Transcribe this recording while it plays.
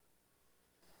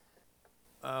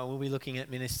we'll be looking at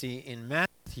ministry in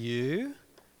Matthew,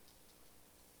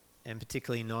 and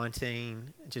particularly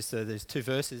 19, just so there's two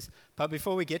verses. But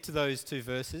before we get to those two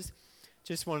verses,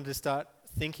 just wanted to start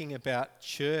thinking about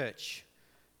church,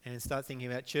 and start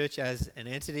thinking about church as an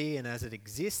entity and as it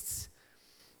exists.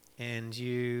 And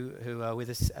you who are with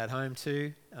us at home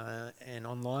too, and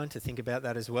online, to think about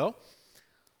that as well.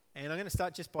 And I'm going to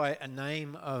start just by a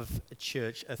name of a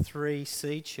church, a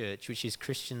 3C church, which is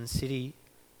Christian City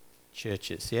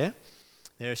Churches, yeah?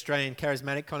 They're Australian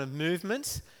charismatic kind of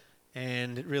movements,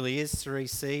 and it really is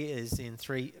 3C, is in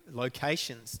 3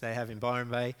 locations. They have in Byron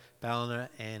Bay, Ballina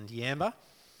and Yamba,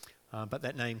 but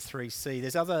that name 3C.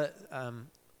 There's other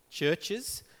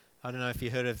churches. I don't know if you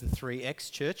heard of the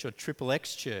 3X church or Triple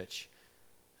X church.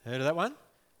 Heard of that one?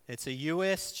 It's a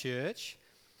US church,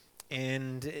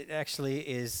 and it actually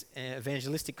is an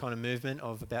evangelistic kind of movement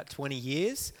of about 20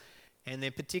 years, and they're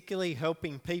particularly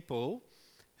helping people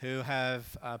who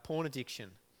have porn addiction.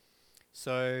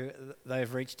 So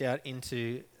they've reached out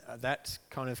into that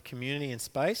kind of community and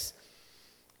space,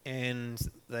 and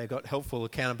they've got helpful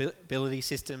accountability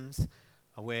systems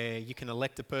where you can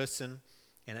elect a person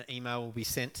and an email will be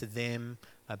sent to them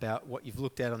about what you've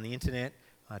looked at on the internet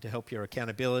to help your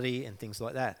accountability and things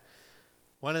like that.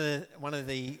 One of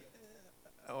the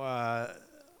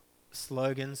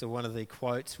slogans, or one of the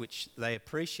quotes which they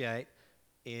appreciate,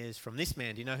 is from this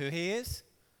man. Do you know who he is?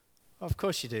 Of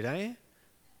course you do, don't you?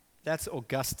 That's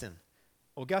Augustine.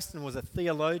 Augustine was a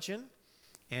theologian,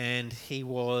 and he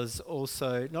was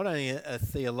also not only a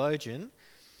theologian,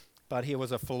 but he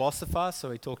was a philosopher, so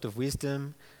he talked of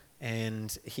wisdom,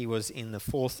 and he was in the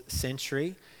 4th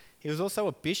century. He was also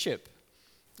a bishop,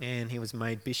 and he was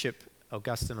made Bishop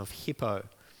Augustine of Hippo.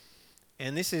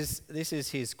 And this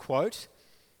is his quote.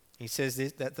 He says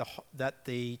that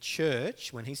the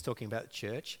church, when he's talking about the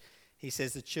church, he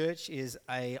says the church is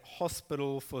a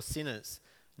hospital for sinners,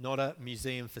 not a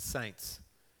museum for saints.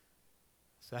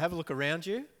 So have a look around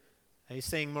you. Are you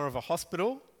seeing more of a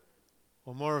hospital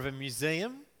or more of a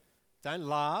museum? Don't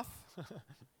laugh.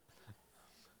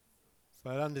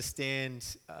 But understand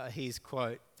his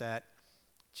quote that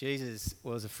Jesus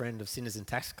was a friend of sinners and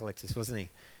tax collectors, wasn't he?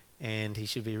 And he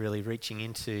should be really reaching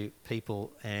into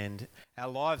people, and our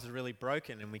lives are really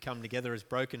broken, and we come together as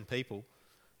broken people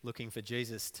looking for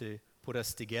Jesus to put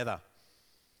us together.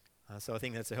 So I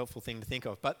think that's a helpful thing to think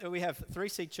of. But we have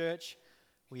 3C Church,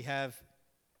 we have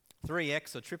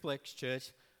 3X or Triple X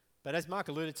Church, but as Mark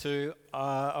alluded to,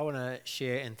 I want to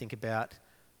share and think about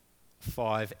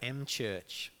 5M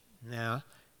Church. Now,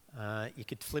 you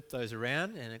could flip those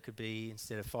around, and it could be,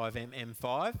 instead of 5M,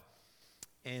 M5.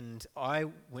 And I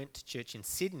went to church in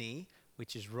Sydney,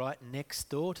 which is right next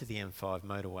door to the M5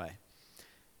 motorway.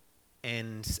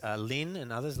 And Lynn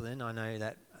and others, Lynn, I know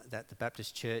that the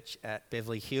Baptist church at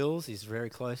Beverly Hills is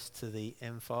very close to the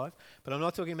M5. But I'm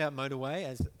not talking about motorway,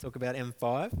 as I talk about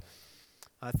M5.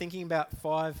 Thinking about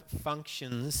 5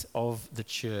 functions of the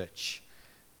church,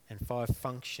 and 5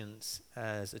 functions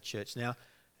as a church. Now,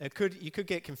 you could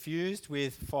get confused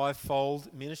with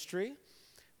fivefold ministry,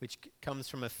 which comes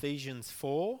from Ephesians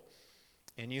 4,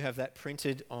 and you have that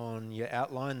printed on your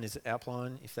outline. There's an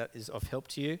outline if that is of help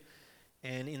to you.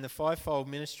 And in the fivefold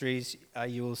ministries,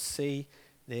 you will see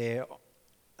there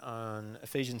on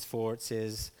Ephesians 4, it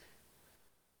says,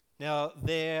 "Now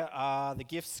there are the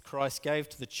gifts Christ gave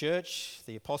to the church,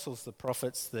 the apostles, the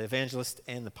prophets, the evangelists,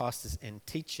 and the pastors and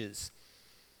teachers."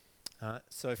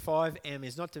 So 5M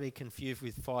is not to be confused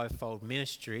with fivefold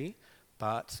ministry,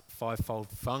 but fivefold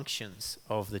functions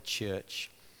of the church.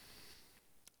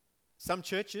 Some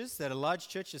churches that are large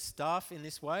churches staff in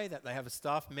this way, that they have a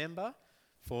staff member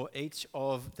for each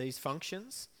of these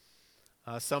functions.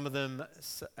 Some of them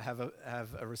have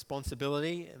a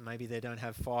responsibility, and maybe they don't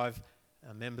have 5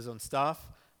 members on staff,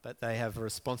 but they have a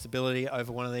responsibility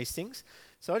over one of these things.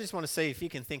 So I just want to see if you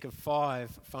can think of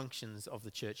 5 functions of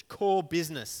the church, core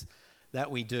business that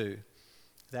we do,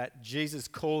 that Jesus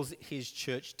calls his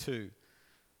church to.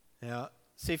 Now,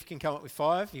 see if you can come up with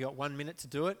 5. You've got 1 minute to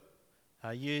do it.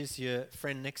 Use your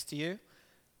friend next to you.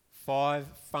 5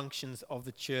 functions of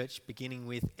the church beginning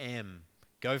with M.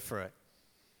 Go for it.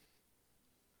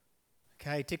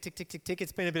 Okay, tick, tick, tick, tick, tick.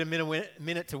 It's been a bit of a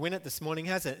minute to win it this morning,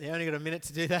 hasn't it? You only got a minute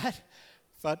to do that.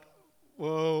 But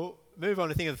we'll move on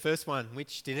to think of the first one,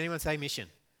 which, did anyone say mission?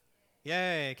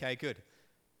 Yeah, okay, good.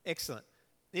 Excellent.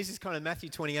 This is kind of Matthew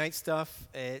 28 stuff.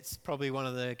 It's probably one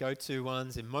of the go-to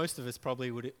ones, and most of us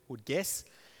probably would guess.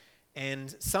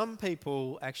 And some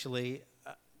people actually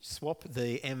swap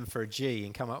the M for a G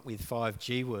and come up with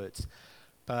 5G words.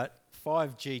 But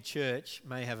 5G Church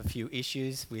may have a few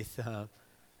issues with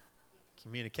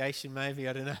communication, maybe,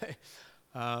 I don't know.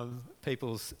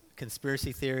 people's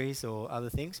conspiracy theories or other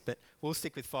things, but we'll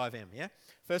stick with 5M, yeah?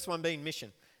 First one being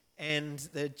mission. And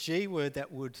the G word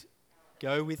that would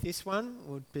go with this one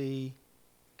would be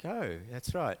go.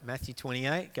 That's right. Matthew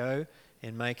 28, go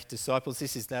and make disciples.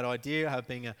 This is that idea of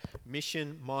being a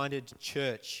mission-minded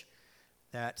church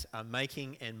that are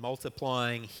making and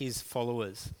multiplying his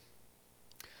followers.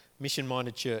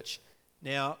 Mission-minded church.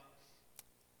 Now,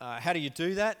 how do you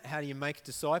do that? How do you make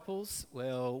disciples?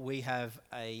 Well, we have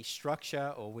a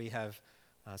structure, or we have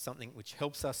something which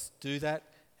helps us do that,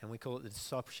 and we call it the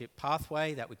discipleship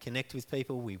pathway, that we connect with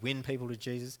people, we win people to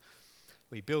Jesus,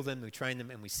 we build them, we train them,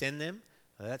 and we send them.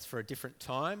 That's for a different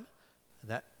time,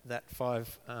 that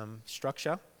 5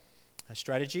 structure, a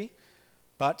strategy.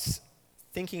 But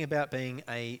thinking about being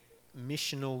a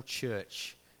missional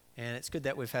church, and it's good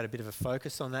that we've had a bit of a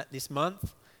focus on that this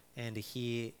month, and to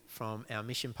hear from our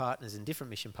mission partners and different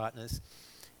mission partners,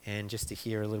 and just to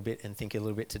hear a little bit and think a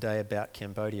little bit today about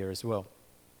Cambodia as well.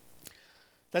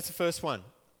 That's the first one.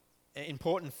 An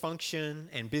important function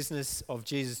and business of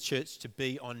Jesus' church to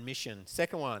be on mission.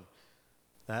 Second one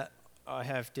that I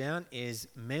have down is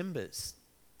members.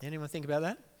 Anyone think about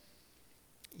that?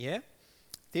 Yeah?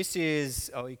 This is,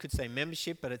 you could say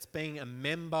membership, but it's being a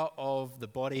member of the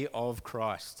body of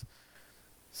Christ.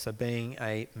 So being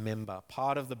a member,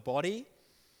 part of the body.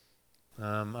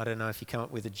 I don't know if you come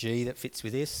up with a G that fits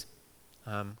with this.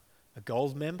 A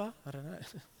gold member? I don't know.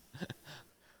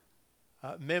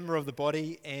 Member of the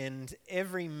body, and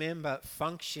every member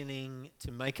functioning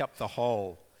to make up the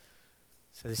whole.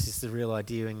 So this is the real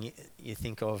idea when you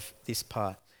think of this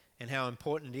part, and how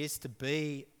important it is to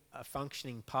be a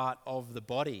functioning part of the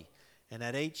body, and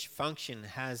that each function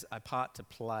has a part to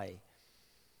play.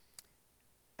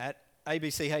 At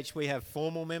ABCH we have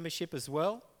formal membership as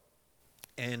well,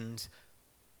 and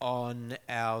on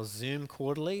our Zoom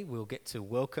quarterly we'll get to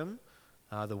welcome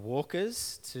the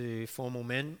walkers to formal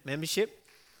membership.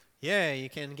 Yeah, you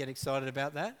can get excited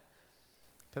about that,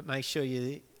 but make sure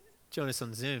you join us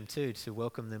on Zoom too to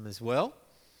welcome them as well.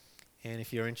 And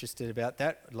if you're interested about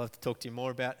that, I'd love to talk to you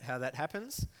more about how that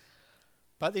happens.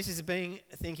 But this is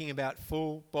thinking about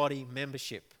full body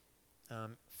membership,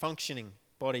 functioning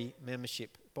body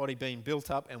membership, body being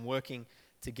built up and working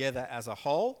together as a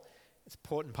whole. It's an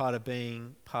important part of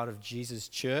being part of Jesus'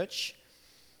 church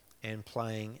and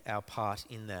playing our part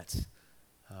in that,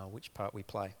 which part we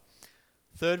play.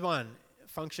 Third one,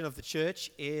 function of the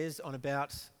church is on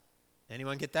about,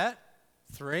 anyone get that?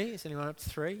 3? Is anyone up to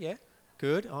 3? Yeah?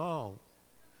 Good. Oh,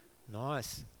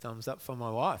 nice. Thumbs up for my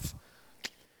wife.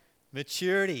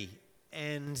 Maturity.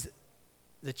 And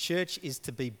the church is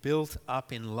to be built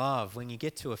up in love. When you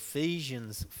get to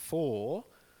Ephesians 4,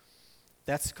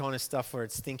 that's the kind of stuff where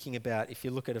it's thinking about, if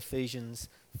you look at Ephesians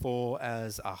 4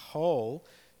 as a whole,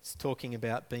 it's talking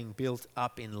about being built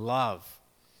up in love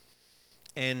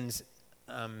and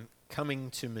coming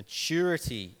to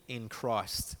maturity in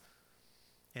Christ.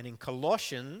 And in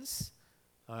Colossians,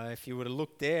 if you were to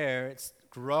look there, it's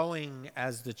growing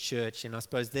as the church. And I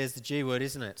suppose there's the G word,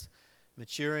 isn't it?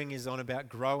 Maturing is on about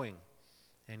growing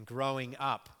and growing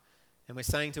up. And we're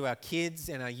saying to our kids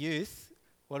and our youth,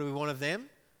 what do we want of them?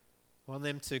 We want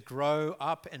them to grow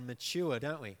up and mature,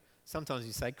 don't we? Sometimes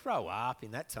we say grow up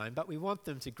in that time, but we want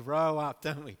them to grow up,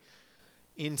 don't we?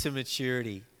 Into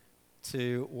maturity,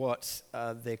 to what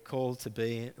they're called to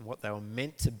be and what they were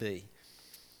meant to be.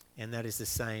 And that is the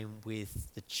same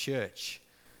with the church,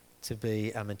 to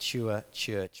be a mature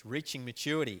church, reaching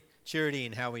maturity. Maturity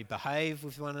in how we behave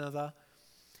with one another,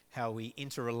 how we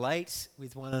interrelate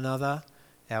with one another,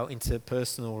 our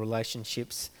interpersonal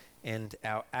relationships, and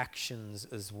our actions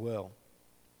as well.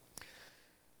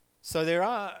 So there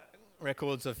are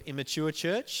records of immature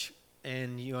church,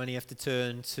 and you only have to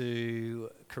turn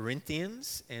to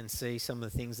Corinthians and see some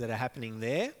of the things that are happening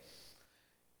there.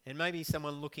 And maybe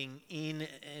someone looking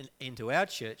into our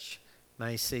church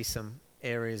may see some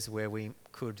areas where we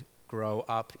could grow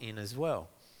up in as well.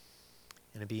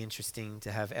 And it'd be interesting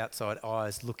to have outside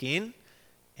eyes look in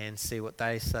and see what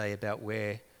they say about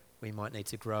where we might need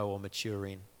to grow or mature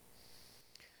in.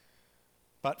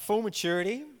 But full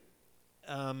maturity,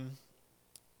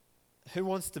 who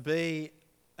wants to be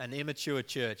an immature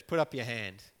church? Put up your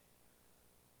hand.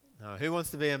 No, who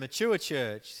wants to be a mature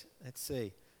church? Let's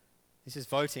see. This is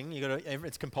voting.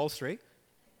 It's compulsory.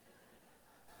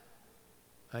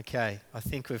 Okay, I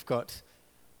think we've got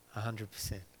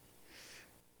 100%.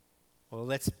 Well,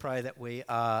 let's pray that we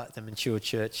are the mature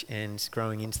church and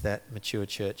growing into that mature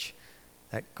church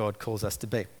that God calls us to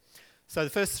be. So the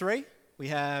first 3, we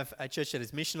have a church that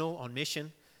is missional, on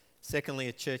mission. Secondly,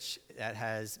 a church that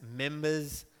has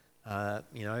members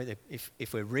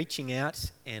If we're reaching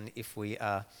out and if we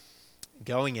are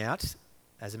going out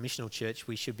as a missional church,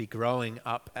 we should be growing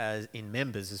up as in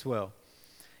members as well,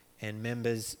 and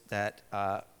members that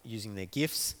are using their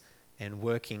gifts and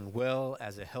working well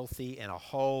as a healthy and a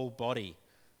whole body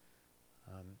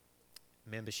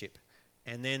membership.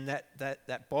 And then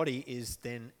that body is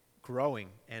then growing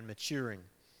and maturing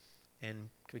and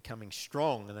becoming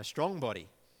strong, and a strong body,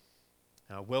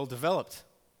 a well-developed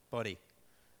body,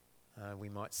 we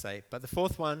might say. But the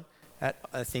fourth one that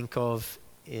I think of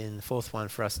in the fourth one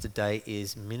for us today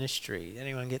is ministry.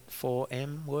 Anyone get the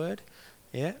 4M word?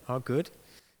 Yeah? Oh, good.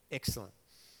 Excellent.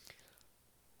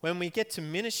 When we get to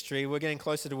ministry, we're getting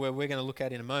closer to where we're going to look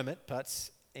at in a moment, but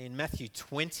in Matthew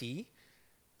 20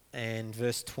 and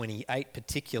verse 28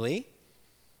 particularly,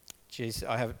 Jesus,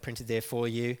 I have it printed there for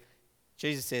you.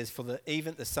 Jesus says, "For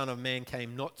even the Son of Man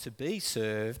came not to be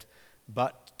served,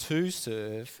 but to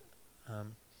serve."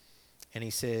 And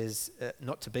he says,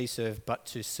 not to be served, but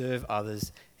to serve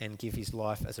others and give his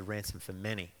life as a ransom for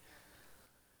many.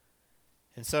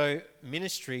 And so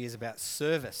ministry is about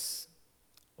service,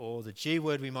 or the G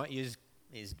word we might use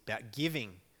is about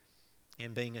giving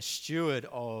and being a steward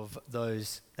of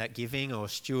that giving, or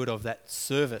steward of that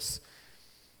service.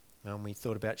 We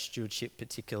thought about stewardship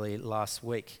particularly last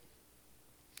week.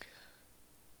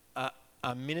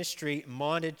 A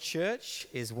ministry-minded church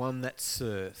is one that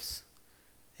serves,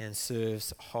 and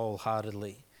serves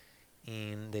wholeheartedly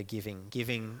in their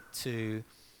giving to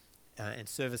and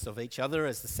service of each other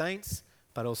as the saints,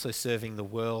 but also serving the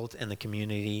world and the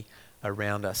community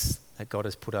around us that God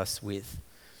has put us with.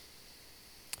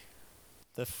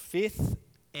 The fifth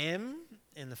M,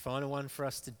 and the final one for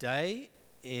us today,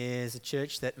 is a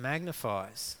church that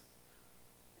magnifies.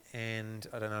 And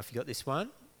I don't know if you got this one.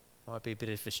 Might be a bit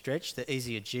of a stretch. The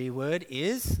easier G word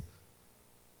is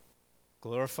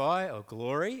glorify or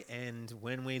glory. And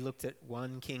when we looked at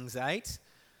 1 Kings 8,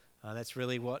 that's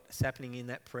really what's happening in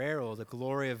that prayer, or the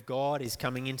glory of God is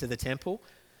coming into the temple.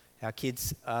 Our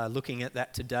kids are looking at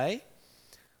that today.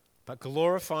 But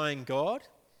glorifying God,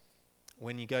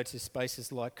 when you go to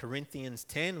spaces like Corinthians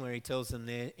 10, where he tells them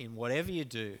there, in whatever you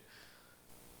do,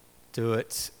 do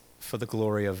it for the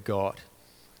glory of God.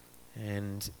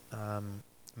 And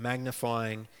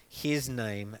magnifying his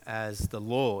name as the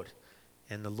Lord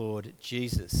and the Lord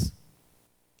Jesus.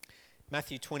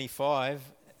 Matthew 25,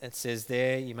 it says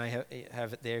there, you may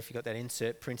have it there if you got that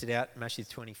insert printed out, Matthew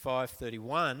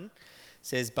 25:31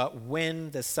 says, "But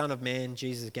when the Son of Man,"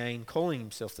 Jesus again calling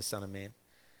himself the Son of Man,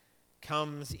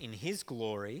 "comes in his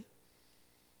glory,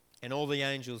 and all the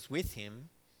angels with him,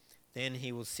 then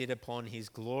he will sit upon his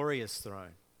glorious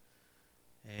throne."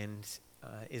 And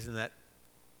isn't that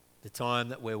the time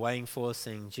that we're waiting for,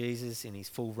 seeing Jesus in his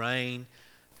full reign,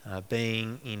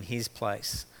 being in his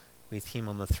place with him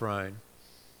on the throne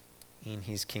in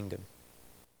his kingdom?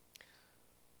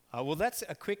 Well, that's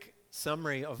a quick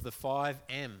summary of the 5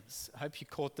 M's. I hope you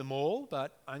caught them all,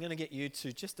 but I'm going to get you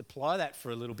to just apply that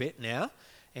for a little bit now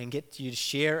and get you to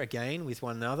share again with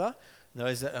one another.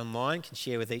 Those that are online can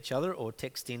share with each other or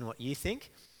text in what you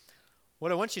think.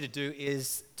 What I want you to do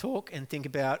is talk and think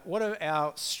about, what are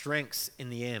our strengths in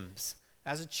the M's?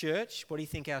 As a church, what do you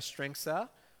think our strengths are?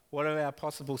 What are our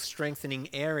possible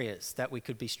strengthening areas that we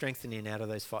could be strengthening out of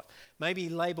those 5? Maybe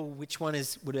label which one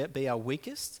would it be our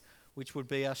weakest, which would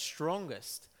be our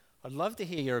strongest. I'd love to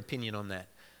hear your opinion on that.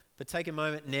 But take a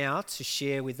moment now to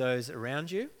share with those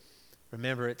around you.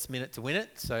 Remember, it's minute to win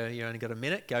it, so you only got a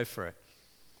minute. Go for it.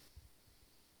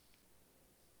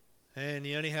 And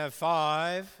you only have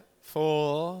 5,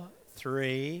 4,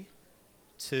 3,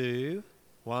 2,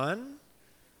 1.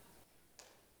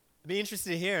 I'd be interested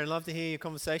to hear and love to hear your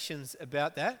conversations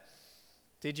about that.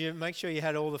 Did you make sure you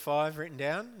had all the 5 written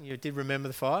down? You did remember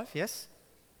the 5, yes?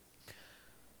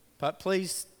 But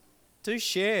please do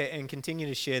share and continue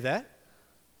to share that.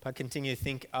 But continue to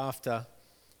think after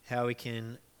how we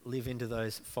can live into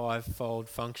those 5-fold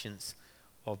functions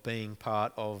of being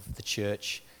part of the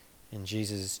church and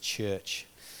Jesus' church.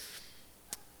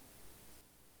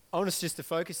 I want us just to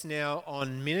focus now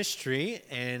on ministry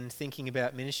and thinking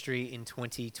about ministry in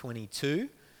 2022.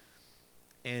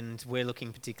 And we're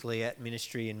looking particularly at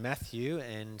ministry in Matthew,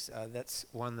 and that's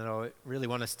one that I really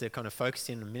want us to kind of focus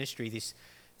in on ministry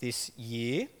this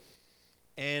year.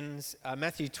 And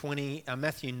Matthew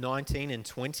 19 and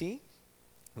 20,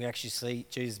 we actually see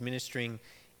Jesus ministering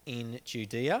in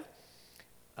Judea.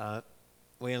 We're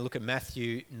going to look at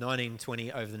Matthew 19 and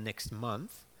 20 over the next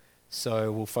month.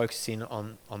 So we'll focus in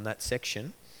on that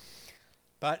section.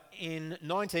 But in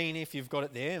 19, if you've got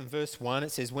it there, in verse 1,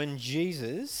 it says, "When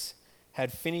Jesus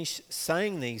had finished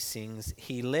saying these things,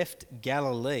 he left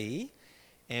Galilee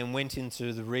and went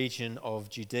into the region of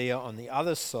Judea on the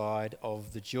other side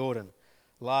of the Jordan.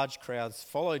 Large crowds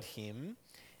followed him,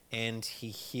 and he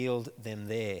healed them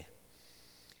there.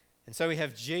 And so we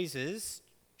have Jesus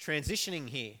transitioning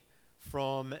here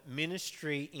from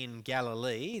ministry in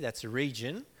Galilee, that's a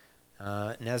region,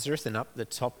 Nazareth and up the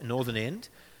top northern end,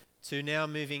 to now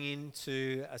moving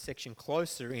into a section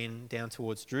closer in down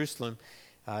towards Jerusalem,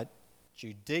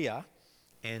 Judea.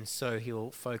 And so he'll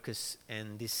focus,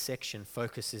 and this section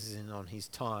focuses in on his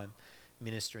time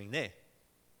ministering there.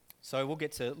 So we'll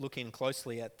get to look in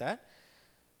closely at that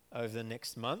over the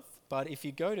next month. But if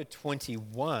you go to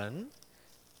 21,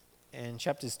 and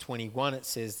chapters 21, it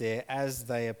says there, as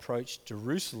they approached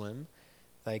Jerusalem,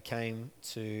 they came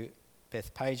to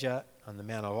Bethpage on the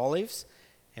Mount of Olives,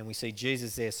 and we see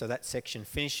Jesus there. So that section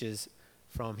finishes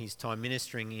from his time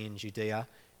ministering in Judea,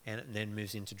 and it then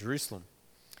moves into Jerusalem.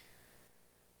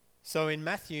 So in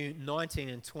Matthew 19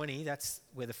 and 20, that's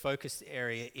where the focus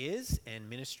area is, and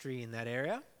ministry in that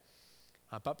area.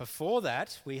 But before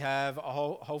that, we have a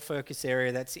whole focus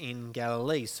area that's in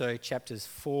Galilee. So chapters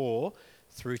 4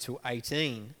 through to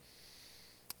 18.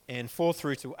 And 4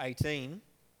 through to 18,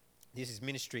 this is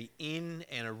ministry in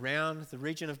and around the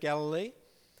region of Galilee.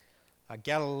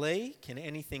 Galilee, can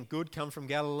anything good come from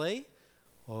Galilee?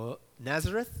 Or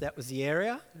Nazareth, that was the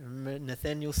area. Remember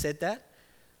Nathaniel said that.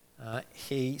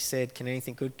 He said, can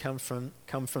anything good come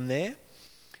from there?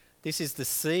 This is the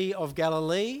Sea of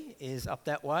Galilee, is up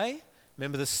that way.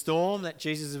 Remember the storm that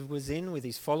Jesus was in with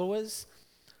his followers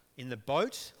in the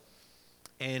boat?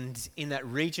 And in that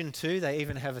region too, they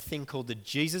even have a thing called the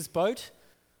Jesus boat.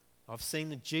 I've seen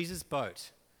the Jesus boat.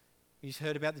 You've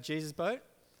heard about the Jesus boat?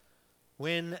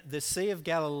 When the Sea of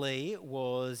Galilee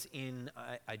was in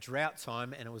a drought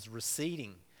time and it was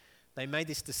receding, they made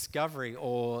this discovery,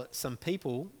 or some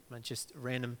people, just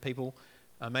random people,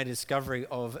 made a discovery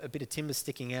of a bit of timber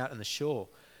sticking out on the shore.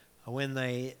 When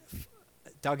they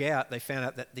dug out, they found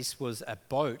out that this was a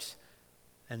boat,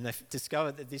 and they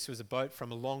discovered that this was a boat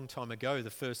from a long time ago, the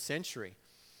 1st century.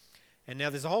 And now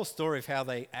there's a whole story of how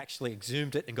they actually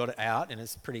exhumed it and got it out, and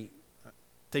it's a pretty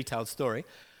detailed story.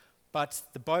 But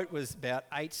the boat was about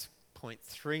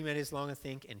 8.3 metres long, I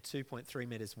think, and 2.3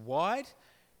 metres wide,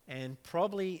 and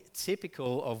probably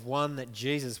typical of one that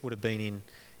Jesus would have been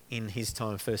in his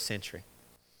time, 1st century.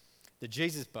 The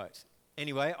Jesus boat.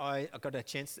 Anyway, I got a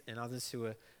chance, and others who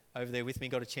were over there with me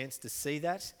got a chance to see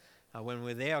that. When we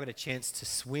were there, I got a chance to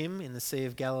swim in the Sea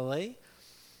of Galilee.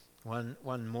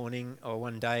 One morning, or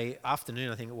one day,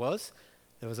 afternoon I think it was,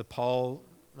 there was a pole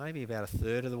maybe about a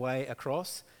third of the way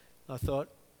across. And I thought,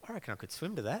 I reckon I could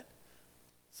swim to that.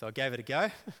 So I gave it a go.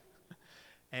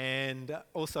 And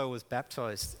also was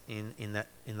baptised in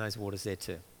those waters there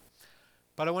too.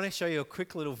 But I want to show you a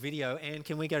quick little video. And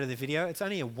can we go to the video? It's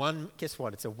only guess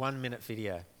what? It's a 1-minute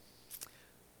video.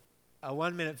 A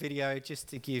 1-minute video just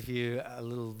to give you a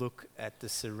little look at the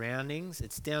surroundings.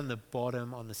 It's down the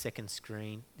bottom on the second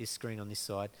screen, this screen on this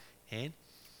side. And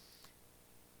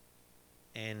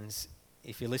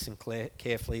if you listen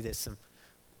carefully, there's some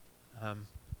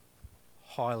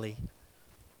highly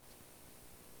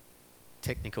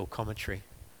technical commentary.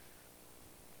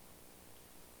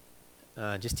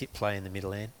 Just hit play in the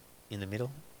middle, Anne. In the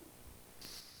middle.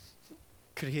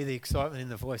 Could hear the excitement in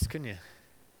the voice, couldn't you?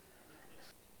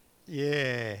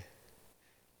 Yeah.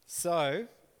 So,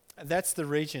 that's the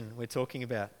region we're talking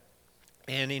about.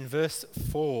 And in in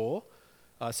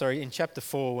chapter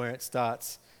 4 where it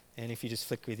starts, and if you just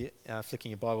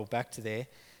flicking your Bible back to there,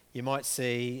 you might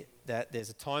see that there's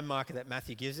a time marker that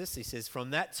Matthew gives us. He says,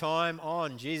 from that time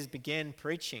on, Jesus began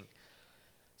preaching.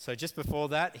 So just before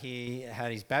that, he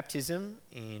had his baptism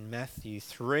in Matthew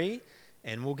 3,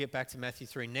 and we'll get back to Matthew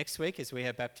 3 next week as we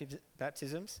have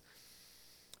baptisms.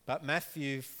 But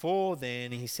Matthew 4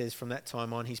 then, he says, from that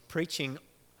time on, he's preaching,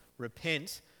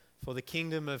 repent, for the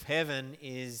kingdom of heaven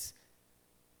is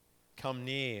come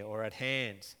near or at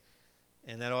hand.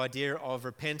 And that idea of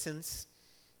repentance,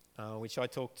 which I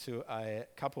talked to a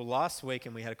couple last week,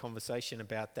 and we had a conversation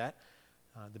about that,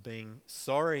 the being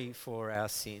sorry for our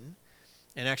sin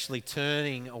and actually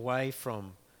turning away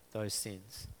from those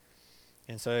sins.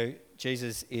 And so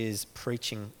Jesus is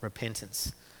preaching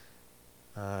repentance,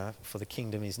 for the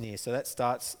kingdom is near. So that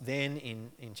starts then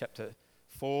in chapter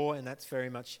 4, and that's very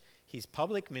much his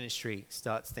public ministry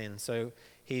starts then. So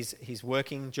he's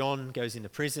working. John goes into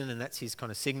prison, and that's his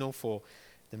kind of signal for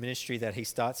the ministry that he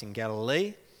starts in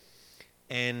Galilee.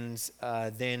 And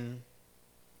then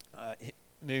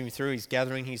moving through, he's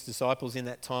gathering his disciples in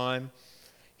that time.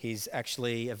 He's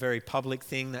actually a very public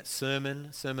thing, that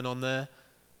Sermon on the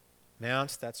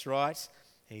Mount, that's right.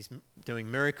 He's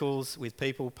doing miracles with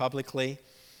people publicly.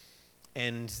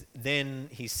 And then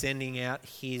he's sending out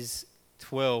his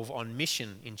 12 on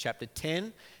mission in chapter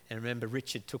 10. And remember,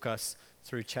 Richard took us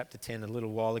through chapter 10 a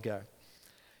little while ago.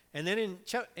 And then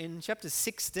in chapter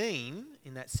 16,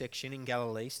 in that section in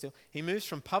Galilee still, he moves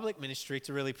from public ministry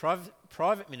to really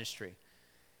private ministry.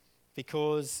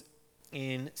 Because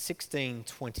in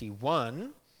 16:21,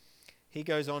 he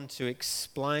goes on to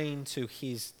explain to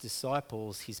his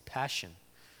disciples his passion.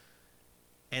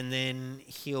 And then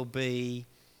he'll be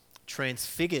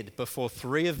transfigured before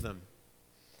 3 of them.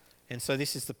 And so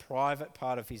this is the private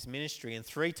part of his ministry. And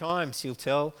 3 times he'll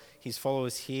tell his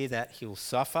followers here that he'll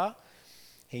suffer.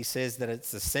 He says that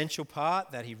it's the essential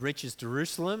part, that he reaches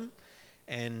Jerusalem.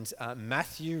 And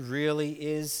Matthew really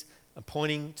is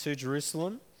pointing to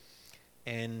Jerusalem.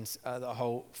 And the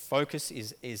whole focus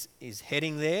is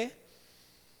heading there.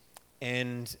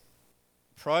 And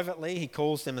privately, he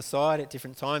calls them aside at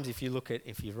different times. If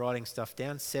you're writing stuff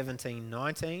down,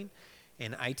 17:19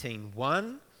 and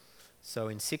 18:1. So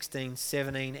in 16,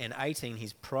 17, and 18,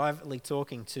 he's privately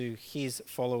talking to his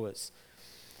followers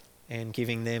and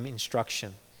giving them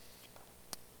instruction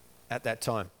at that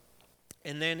time.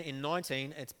 And then in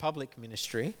 19, it's public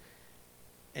ministry,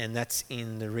 and that's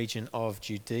in the region of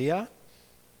Judea.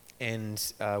 And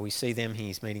we see them,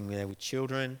 he's meeting there with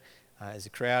children as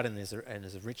a crowd, and there's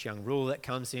a rich young ruler that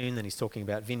comes in, and he's talking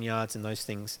about vineyards and those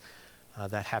things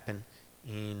that happen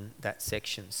in that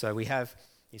section. So we have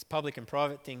this public and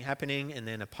private thing happening, and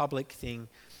then a public thing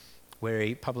where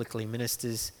he publicly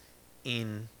ministers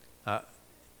in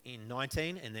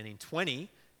 19, and then in 20,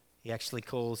 he actually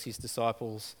calls his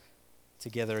disciples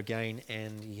together again,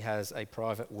 and he has a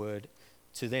private word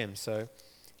to them. So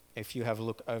if you have a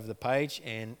look over the page,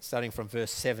 and starting from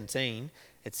verse 17,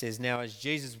 it says, "Now as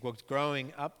Jesus was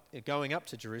going up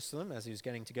to Jerusalem," as he was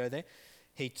getting to go there,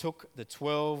 "he took the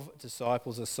 12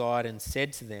 disciples aside and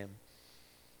said to them,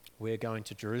 'We're going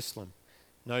to Jerusalem.'"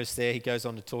 Notice there he goes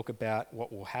on to talk about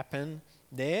what will happen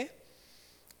there.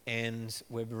 And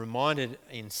we're reminded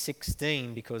in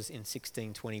 16, because in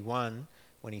 16:21,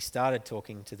 when he started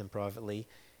talking to them privately,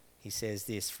 he says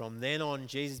this, "From then on,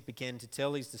 Jesus began to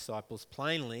tell his disciples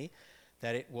plainly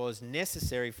that it was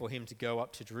necessary for him to go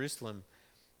up to Jerusalem,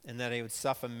 and that he would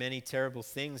suffer many terrible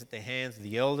things at the hands of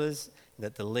the elders,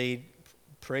 that the lead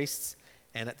priests,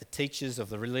 and at the teachers of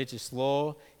the religious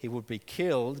law. He would be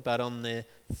killed, but on the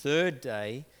 3rd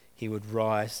day he would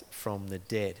rise from the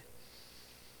dead."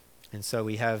 And so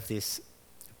we have this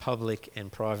public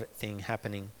and private thing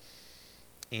happening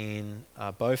in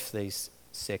both these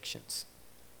sections.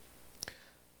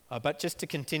 But just to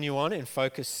continue on and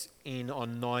focus in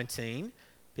on 19,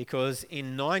 because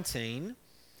in 19,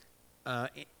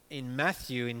 in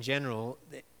Matthew in general,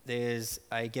 there's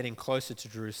a getting closer to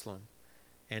Jerusalem.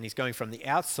 And he's going from the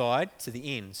outside to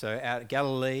the in. So out of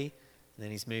Galilee, and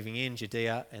then he's moving in,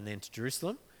 Judea, and then to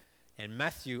Jerusalem. And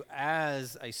Matthew,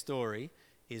 as a story,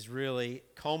 is really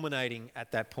culminating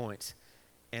at that point.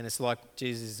 And it's like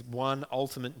Jesus' one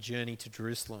ultimate journey to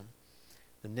Jerusalem.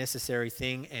 The necessary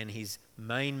thing, and his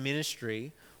main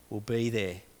ministry will be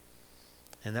there.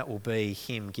 And that will be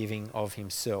him giving of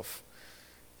himself.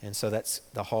 And so that's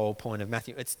the whole point of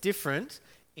Matthew. It's different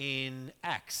in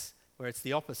Acts, where it's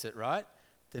the opposite, right?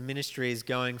 The ministry is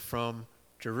going from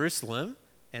Jerusalem,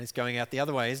 and it's going out the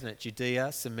other way, isn't it?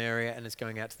 Judea, Samaria, and it's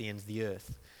going out to the ends of the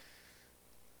earth.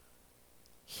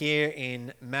 Here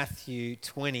in Matthew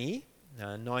 20,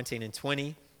 19 and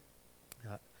 20,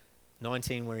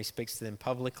 19 where he speaks to them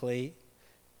publicly,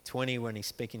 20 when he's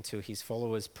speaking to his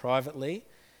followers privately,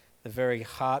 the very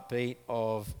heartbeat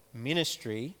of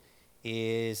ministry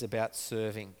is about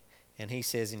serving. And he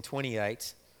says in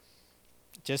 28,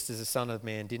 "Just as the Son of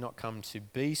Man did not come to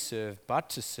be served, but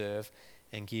to serve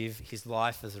and give his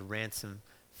life as a ransom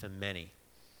for many."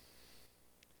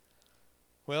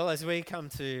 Well, as we come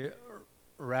to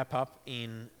wrap up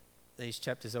in these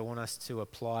chapters, I want us to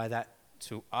apply that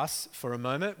to us for a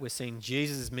moment. We're seeing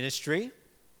Jesus' ministry.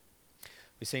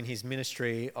 We've seen his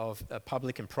ministry of a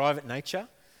public and private nature.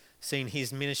 Seen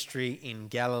his ministry in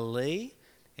Galilee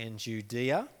and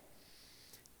Judea.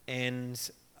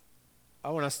 And I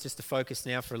want us just to focus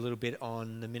now for a little bit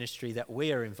on the ministry that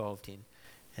we are involved in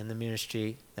and the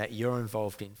ministry that you're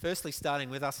involved in. Firstly, starting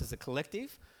with us as a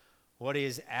collective, what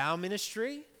is our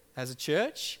ministry as a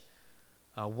church?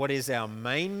 What is our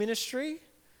main ministry?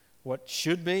 What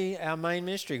should be our main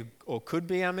ministry or could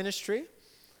be our ministry?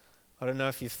 I don't know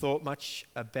if you've thought much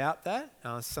about that.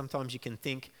 Sometimes you can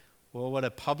think, well, what are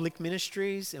public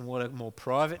ministries and what are more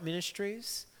private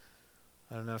ministries?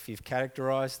 I don't know if you've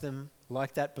categorized them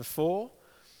like that before.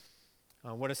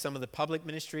 What are some of the public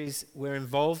ministries we're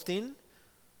involved in?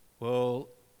 Well,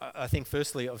 I think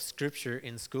firstly of Scripture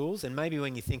in schools, and maybe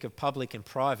when you think of public and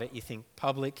private, you think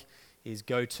public is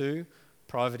go to,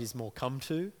 private is more come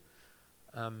to.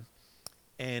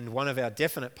 And one of our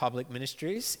definite public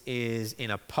ministries is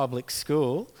in a public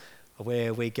school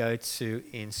where we go to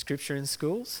in Scripture in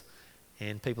schools,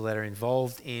 and people that are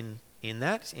involved in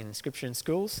that, in Scripture in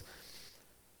schools.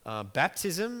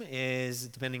 Baptism is,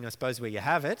 depending I suppose where you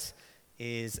have it,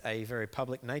 is a very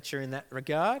public nature in that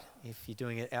regard, if you're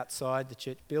doing it outside the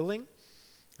church building,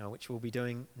 which we'll be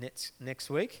doing next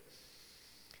week.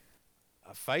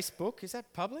 Facebook, is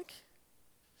that public?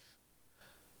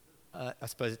 I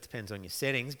suppose it depends on your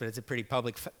settings, but it's a pretty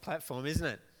public platform, isn't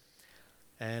it?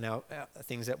 And our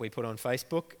things that we put on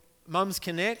Facebook. Mums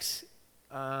Connect,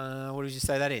 what did you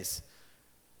say that is?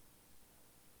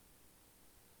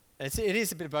 It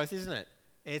is a bit of both, isn't it?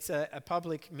 It's a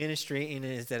public ministry in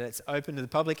is that it's open to the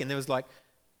public, and there was like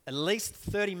at least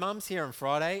 30 mums here on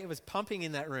Friday. It was pumping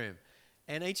in that room,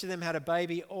 and each of them had a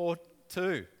baby or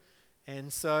two.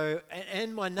 And so,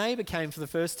 and my neighbour came for the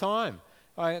first time.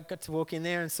 I got to walk in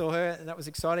there and saw her, and that was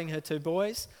exciting, her two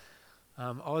boys.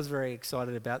 I was very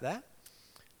excited about that.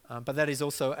 But that is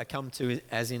also a come to,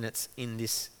 as in it's in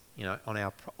this, on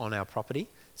our property,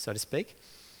 so to speak.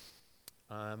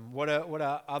 What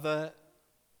are other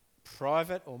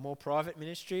private or more private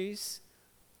ministries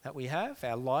that we have?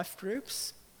 Our life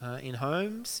groups in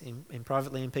homes, in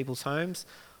privately in people's homes.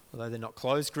 Although they're not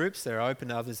closed groups, they're open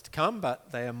to others to come,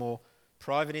 but they are more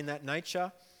private in that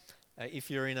nature.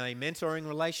 If you're in a mentoring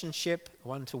relationship,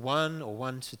 1-to-1 or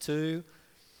 1-to-2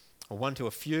 or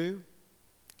 1-to-a-few,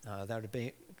 that would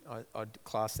be, I'd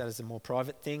class that as a more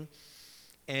private thing.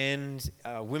 And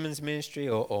women's ministry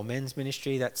or men's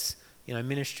ministry, that's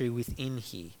ministry within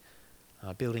here,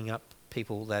 building up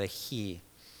people that are here.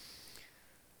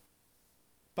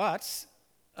 But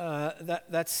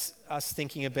that's us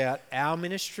thinking about our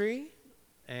ministry,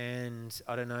 and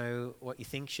I don't know what you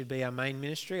think should be our main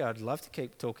ministry. I'd love to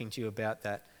keep talking to you about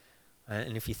that.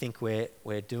 And if you think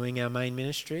we're doing our main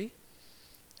ministry,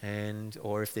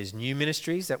 or if there's new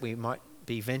ministries that we might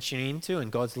be venturing into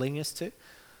and God's leading us to,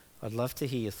 I'd love to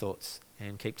hear your thoughts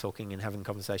and keep talking and having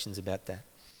conversations about that.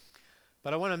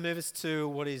 But I want to move us to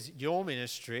what is your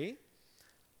ministry.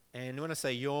 And when I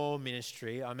say your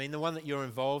ministry, I mean the one that you're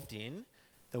involved in,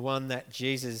 the one that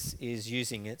Jesus is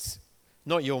using. It's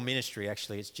not your ministry,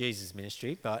 actually, it's Jesus'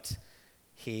 ministry, but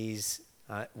he's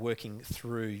working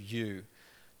through you.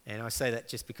 And I say that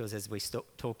just because as we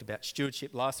talked about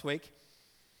stewardship last week,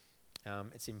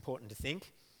 it's important to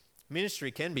think.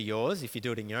 Ministry can be yours if you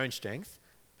do it in your own strength,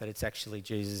 but it's actually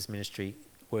Jesus' ministry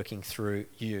working through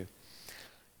you.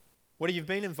 What have you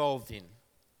been involved in?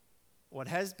 What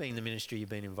has been the ministry you've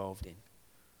been involved in?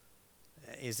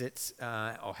 Is it,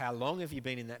 or how long have you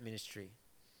been in that ministry?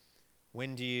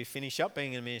 When do you finish up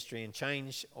being in a ministry and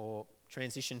change or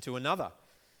transition to another?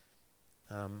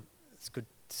 It's good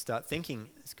to start thinking.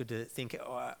 It's good to think,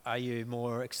 are you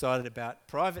more excited about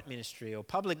private ministry or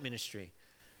public ministry?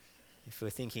 If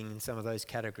we're thinking in some of those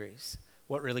categories.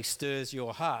 What really stirs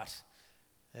your heart?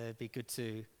 It'd be good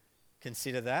to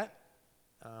consider that.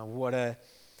 What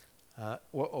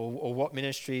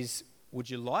ministries would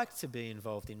you like to be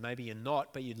involved in? Maybe you're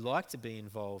not, but you'd like to be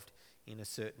involved in a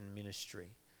certain ministry.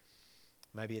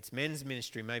 Maybe it's men's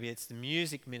ministry, maybe it's the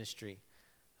music ministry,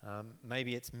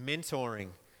 maybe it's mentoring,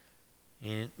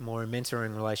 more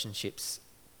mentoring relationships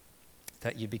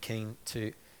that you'd be keen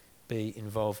to be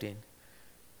involved in.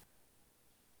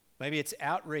 Maybe it's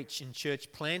outreach and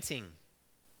church planting.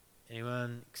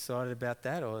 Anyone excited about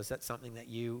that, or is that something that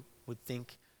you would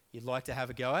think you'd like to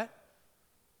have a go at?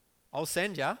 I'll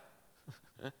send you.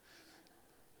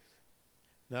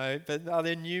 No, but are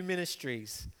there new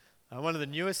ministries? One of the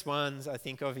newest ones I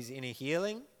think of is Inner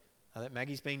Healing that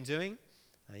Maggie's been doing.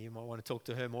 You might want to talk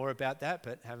to her more about that,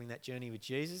 but having that journey with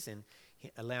Jesus and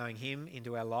allowing him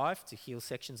into our life to heal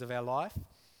sections of our life.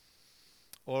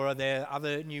 Or are there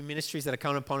other new ministries that have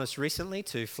come upon us recently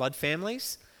to flood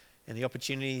families and the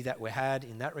opportunity that we had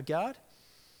in that regard?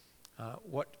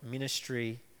 What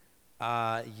ministry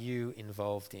are you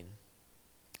involved in?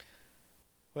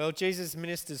 Well, Jesus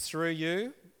ministers through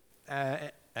you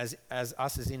as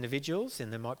us as individuals,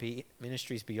 and there might be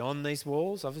ministries beyond these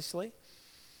walls, obviously.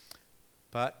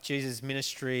 But Jesus'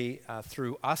 ministry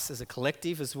through us as a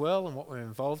collective as well, and what we're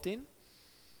involved in.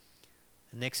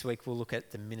 And next week we'll look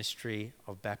at the ministry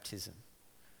of baptism.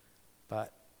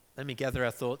 But let me gather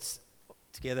our thoughts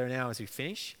together now as we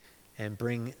finish and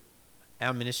bring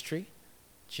our ministry,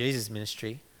 Jesus'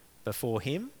 ministry, before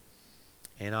him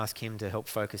and ask him to help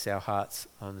focus our hearts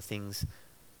on the things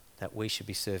that we should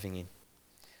be serving in.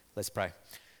 Let's pray.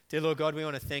 Dear Lord God, we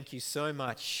want to thank you so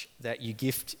much that you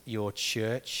gift your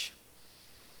church.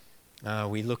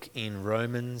 We look in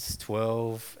Romans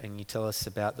 12 and you tell us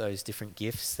about those different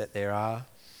gifts that there are.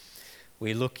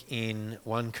 We look in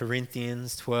 1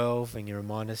 Corinthians 12 and you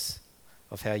remind us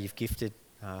of how you've gifted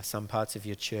some parts of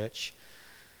your church.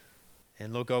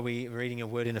 And Lord God, we're reading a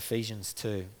word in Ephesians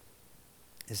 2.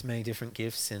 There's many different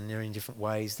gifts and they're in different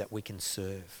ways that we can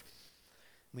serve.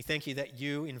 We thank you that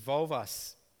you involve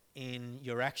us in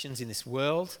your actions in this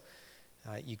world.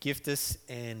 You gift us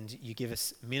and you give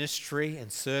us ministry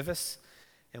and service.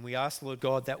 And we ask, Lord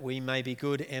God, that we may be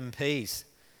good MPs,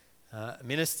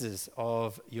 ministers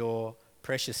of your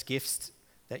precious gifts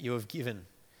that you have given.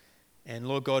 And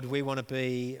Lord God, we want to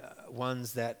be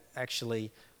ones that actually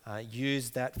use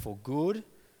that for good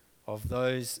of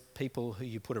those people who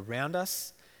you put around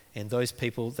us and those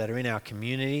people that are in our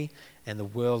community and the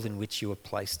world in which you have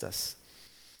placed us.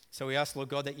 So we ask, Lord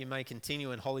God, that you may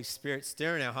continue and Holy Spirit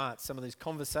stir in our hearts some of those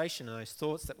conversations and those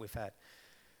thoughts that we've had.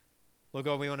 Lord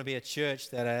God, we want to be a church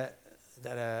that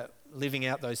are living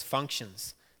out those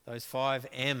functions, those 5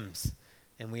 M's.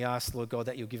 And we ask, Lord God,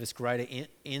 that you'll give us greater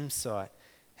insight,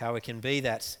 how we can be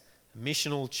that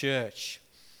missional church.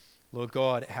 Lord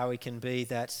God, how we can be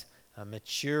that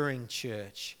maturing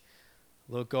church.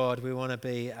 Lord God, we want to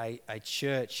be a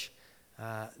church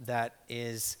that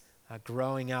is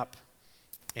growing up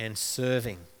and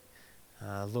serving.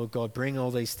 Lord God, bring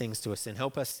all these things to us and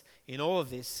help us in all of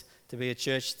this to be a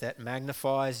church that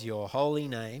magnifies your holy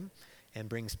name and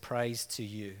brings praise to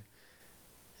you.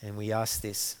 And we ask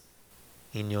this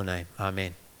in your name.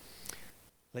 Amen.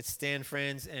 Let's stand,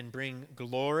 friends, and bring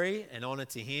glory and honor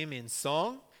to him in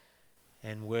song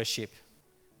and worship.